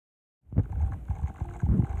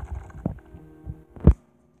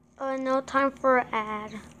No time for an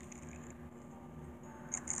ad.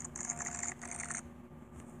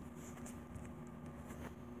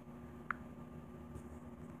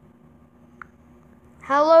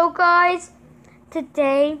 Hello guys,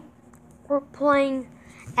 today we're playing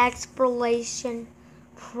Exploration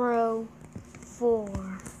Pro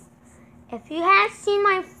 4. If you haven't seen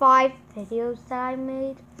my 5 videos that I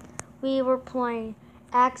made, we were playing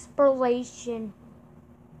Exploration,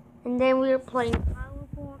 and then we were playing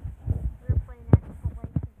Powerball,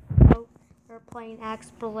 we were playing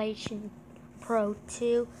Exploration Pro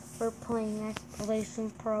 2, we were playing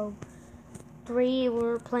Exploration Pro 3,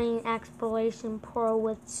 we're playing Exploration Pro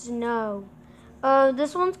with snow.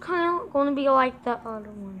 This one's kind of going to be like the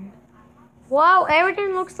other one. Wow,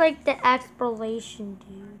 everything looks like the Exploration,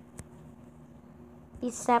 dude.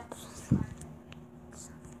 Except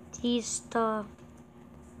these stuff.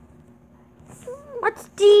 What's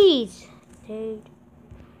these? Dude,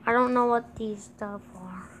 I don't know what these stuff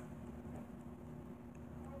are.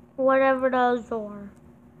 Whatever those are.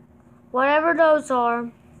 Whatever those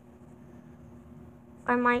are.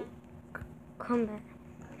 I might come back.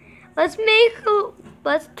 Let's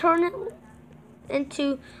turn it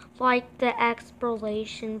into like the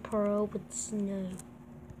Exploration Pro with snow.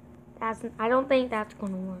 I don't think that's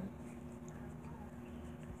gonna work.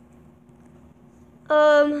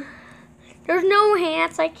 There's no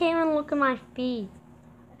hands. I can't even look at my feet,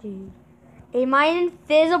 dude. Am I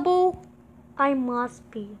invisible? I must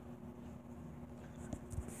be.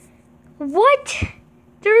 What?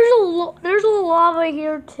 There's a lava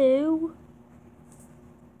here too.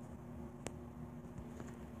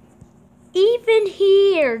 Even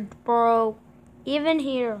here, bro. Even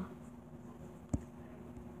here.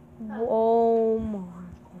 Oh my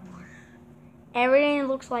gosh. Everything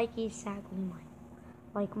looks like exactly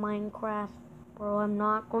like Minecraft, bro. I'm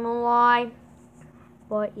not gonna lie.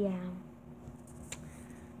 But yeah.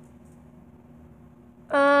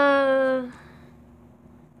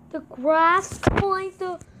 The grass kind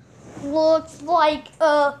of looks like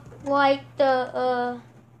the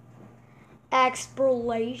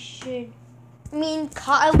Exploration. I mean,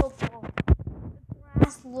 kind of. The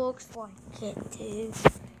grass looks like it, dude.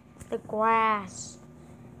 The grass.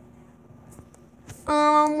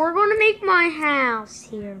 We're gonna make my house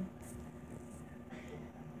here.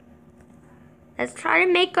 Let's try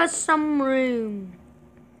to make us some room.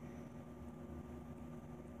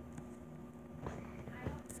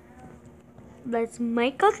 Let's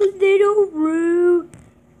make us a little room.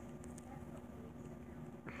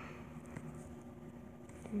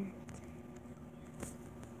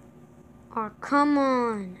 Oh, come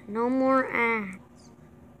on. No more ads.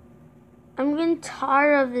 I'm getting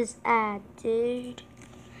tired of this ad, dude.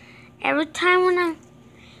 Every time when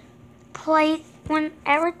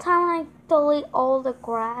I delete all the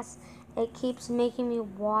grass, it keeps making me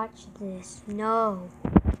watch this. No.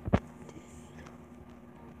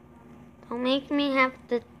 Don't make me have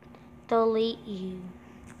to delete you.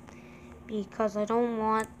 Because I don't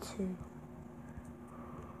want to.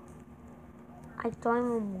 I don't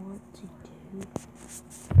even want to,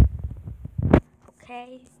 dude.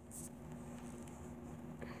 Okay?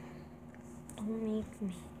 Don't make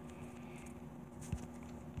me.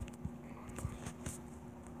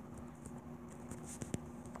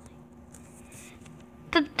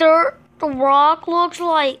 The rock looks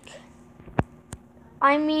like,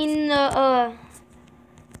 the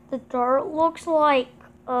dirt looks like,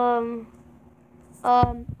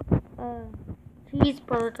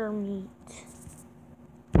 cheeseburger meat.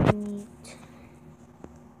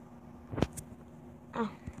 Oh.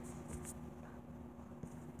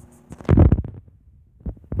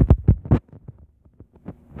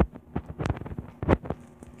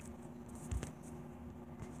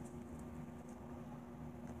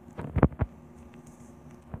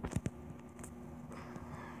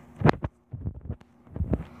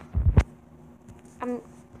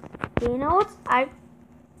 You know what?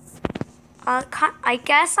 I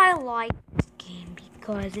guess I like this game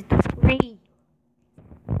because it's free.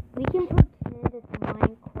 We can pretend it's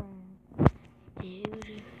Minecraft,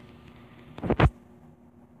 dude.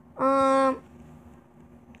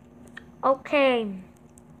 Okay.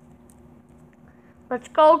 Let's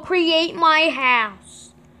go create my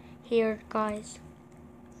house. Here, guys.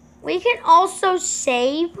 We can also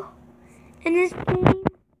save in this game.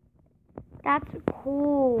 That's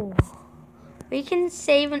cool. We can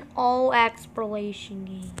save in all Exploration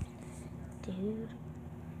games. Dude.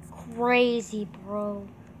 Crazy, bro.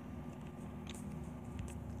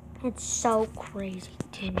 It's so crazy,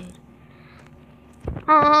 dude.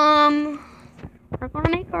 We're gonna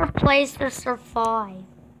make our place to survive.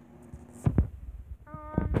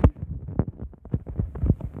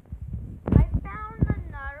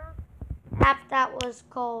 that was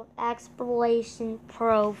called Exploration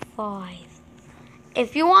Pro 5.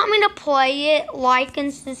 If you want me to play it, like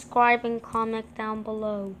and subscribe and comment down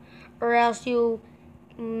below, or else you'll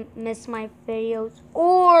miss my videos,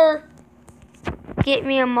 or get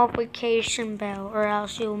me a notification bell, or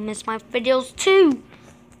else you'll miss my videos too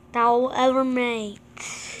that I'll ever make.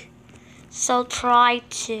 So try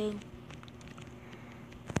to.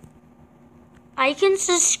 I can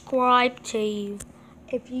subscribe to you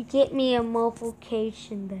if you get me a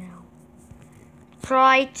notification bell.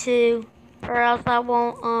 Try to, or else I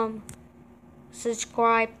won't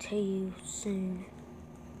subscribe to you soon.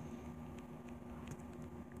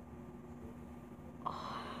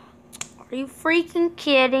 Are you freaking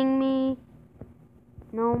kidding me?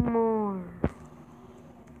 No more.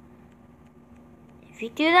 If you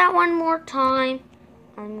do that one more time,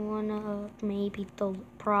 I'm gonna maybe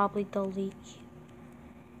probably delete you.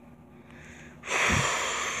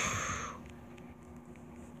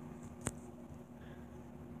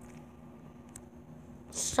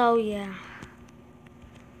 So yeah.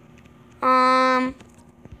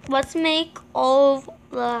 Let's make all of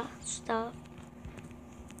the stuff.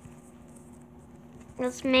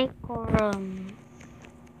 Let's make our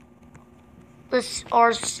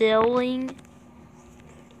ceiling.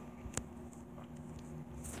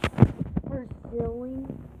 Our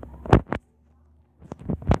ceiling.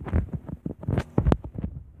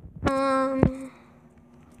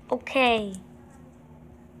 Okay.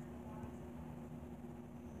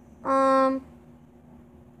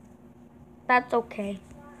 That's okay.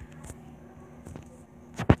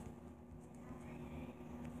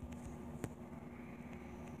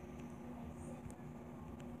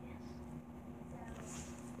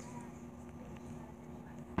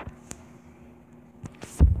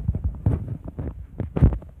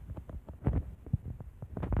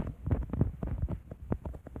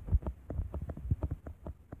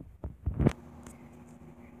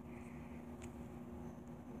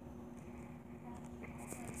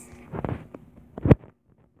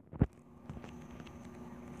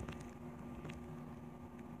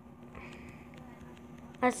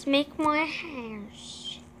 Let's make my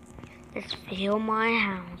house. Let's fill my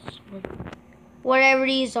house with whatever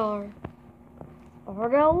these are. Are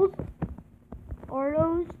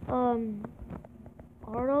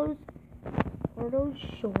those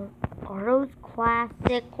short? Are those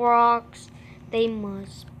classic rocks? They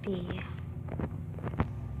must be.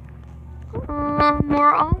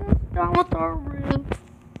 We're almost done with our roof.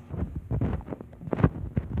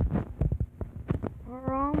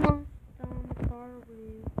 We're almost done with our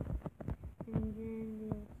roof. And then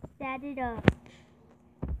we'll set it up.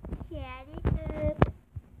 Set it up.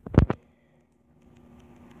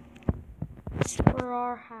 It's for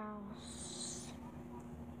our house.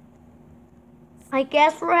 I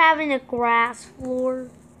guess we're having a grass floor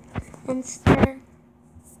instead.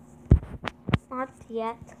 Not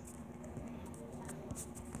yet.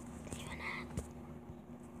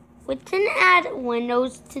 We didn't add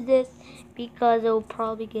windows to this because it'll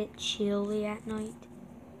probably get chilly at night.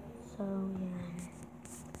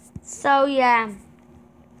 So yeah.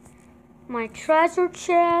 My treasure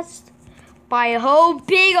chest. Buy a whole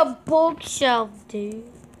big bookshelf, dude.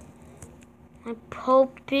 A whole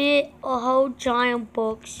giant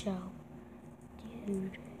bookshelf,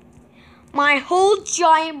 dude. My whole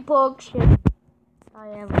giant bookshelf I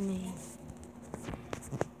ever made.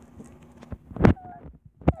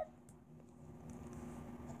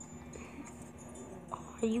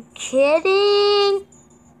 Are you kidding?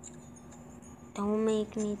 Don't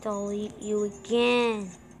make me delete you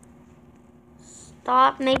again.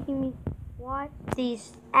 Stop making me watch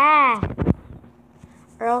these ads,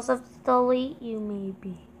 or else I'll delete you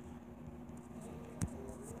maybe.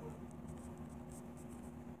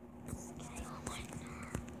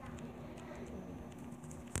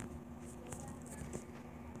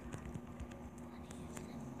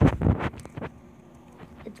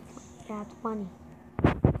 It's funny.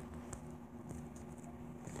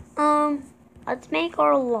 Let's make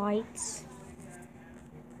our lights.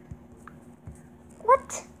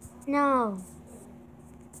 What? No.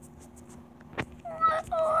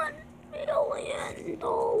 $1 million.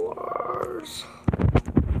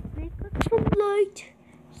 Make us some light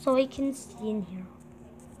so I can see in here.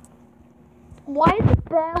 Why does the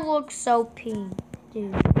bed look so pink,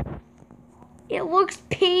 dude? It looks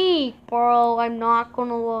pink, bro. I'm not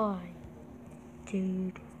gonna lie,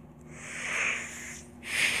 dude.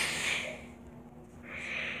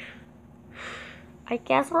 I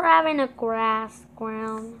guess we're having a grass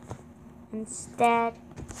ground instead.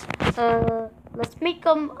 Let's make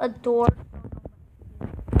a door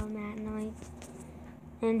at night.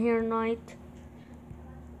 And here night.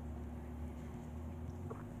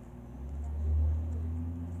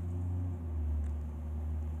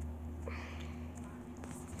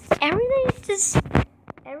 Everything is just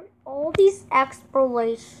all these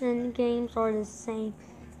exploration games are the same,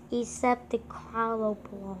 except the Hollow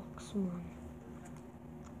Blocks one.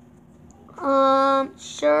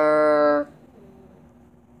 Sure.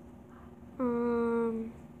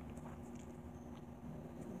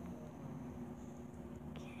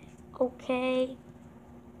 Okay.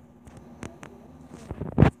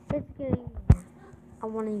 It's getting dark. I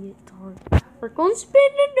want to get dark. We're going to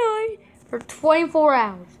spend the night for 24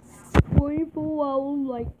 hours. 24 hours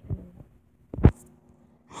later.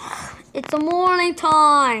 It's a morning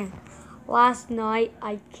time. Last night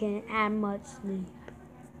I can't have much sleep.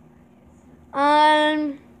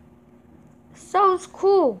 So it's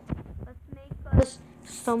cool. Let's make us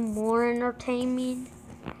some more entertainment.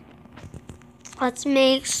 Let's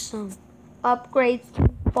make some upgrades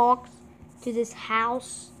to this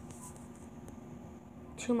house.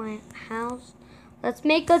 To my house. Let's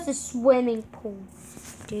make us a swimming pool,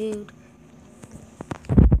 dude.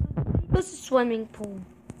 Make us a swimming pool.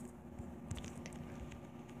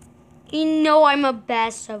 You know I'm a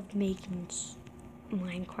best of making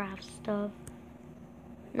Minecraft stuff.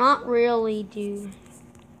 Not really, dude.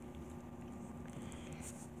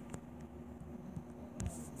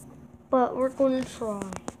 But we're gonna try.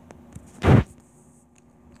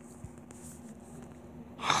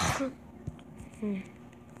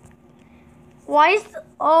 Why is the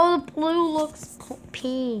blue looks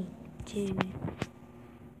pink, dude?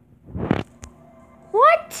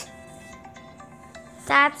 What?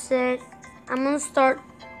 That's it. I'm gonna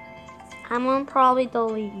probably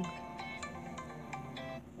delete you.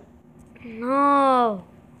 No.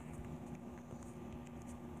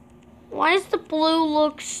 Why does the blue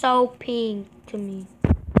look so pink to me?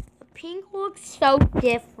 The pink looks so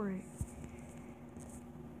different.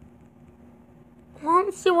 I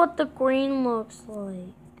want to see what the green looks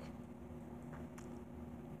like.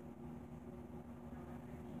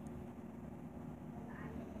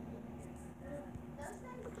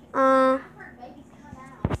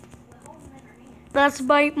 Let's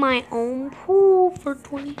make my own pool for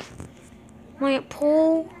 20. My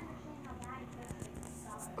pool.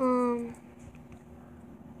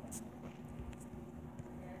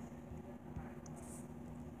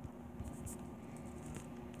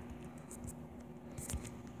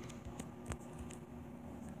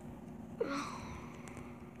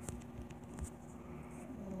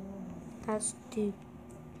 That's deep.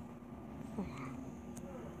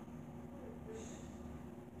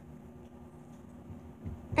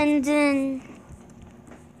 And then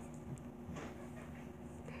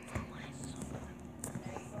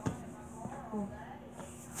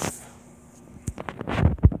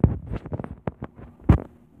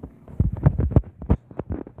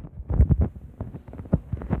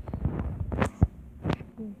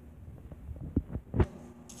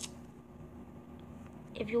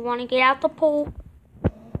if you want to get out the pool,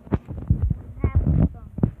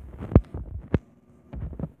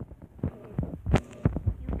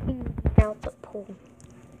 you can get out the pool.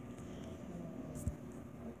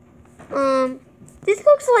 This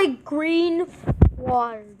looks like green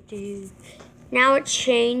water, dude. Now it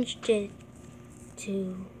changed it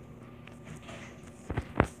to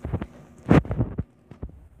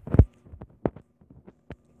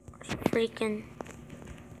freaking.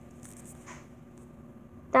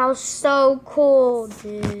 That was so cool,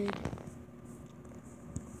 dude.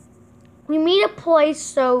 We need a place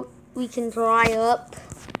so we can dry up.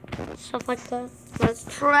 Stuff like that. Let's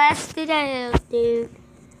test it out, dude.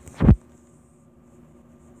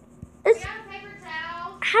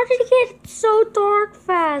 How did it get so dark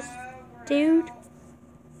fast, dude?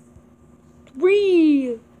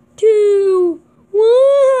 3, 2,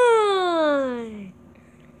 1.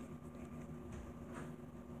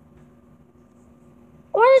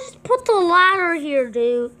 I just put the ladder here,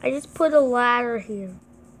 dude. I just put a ladder here.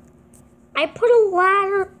 I put a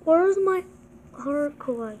ladder. Where's my heart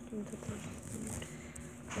collection?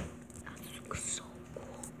 That's so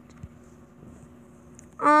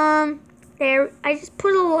cool. There. I just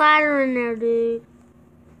put a ladder in there, dude.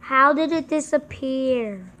 How did it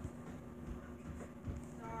disappear?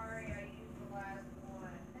 Sorry, I used the last one.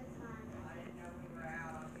 That's fine. I didn't know we were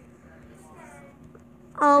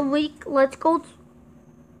out. Let's go.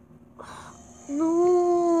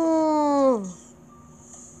 No.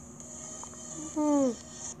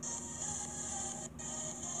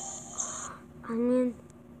 I mean,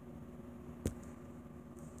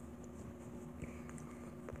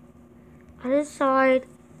 I decide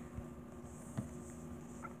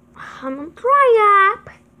I'm gonna try app.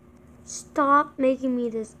 Stop making me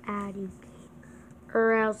this ad, you game,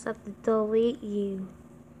 or else I have to delete you.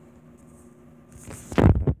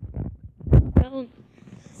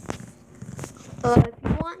 If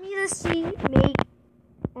you want me to make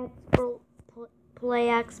play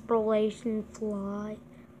Exploration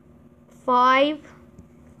 5,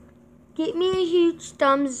 give me a huge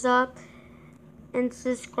thumbs up and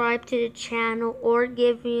subscribe to the channel, or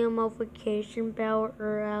give me a notification bell,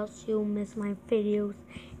 or else you'll miss my videos.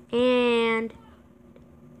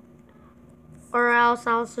 Or else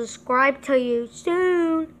I'll subscribe to you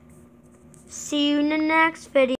soon. See you in the next video.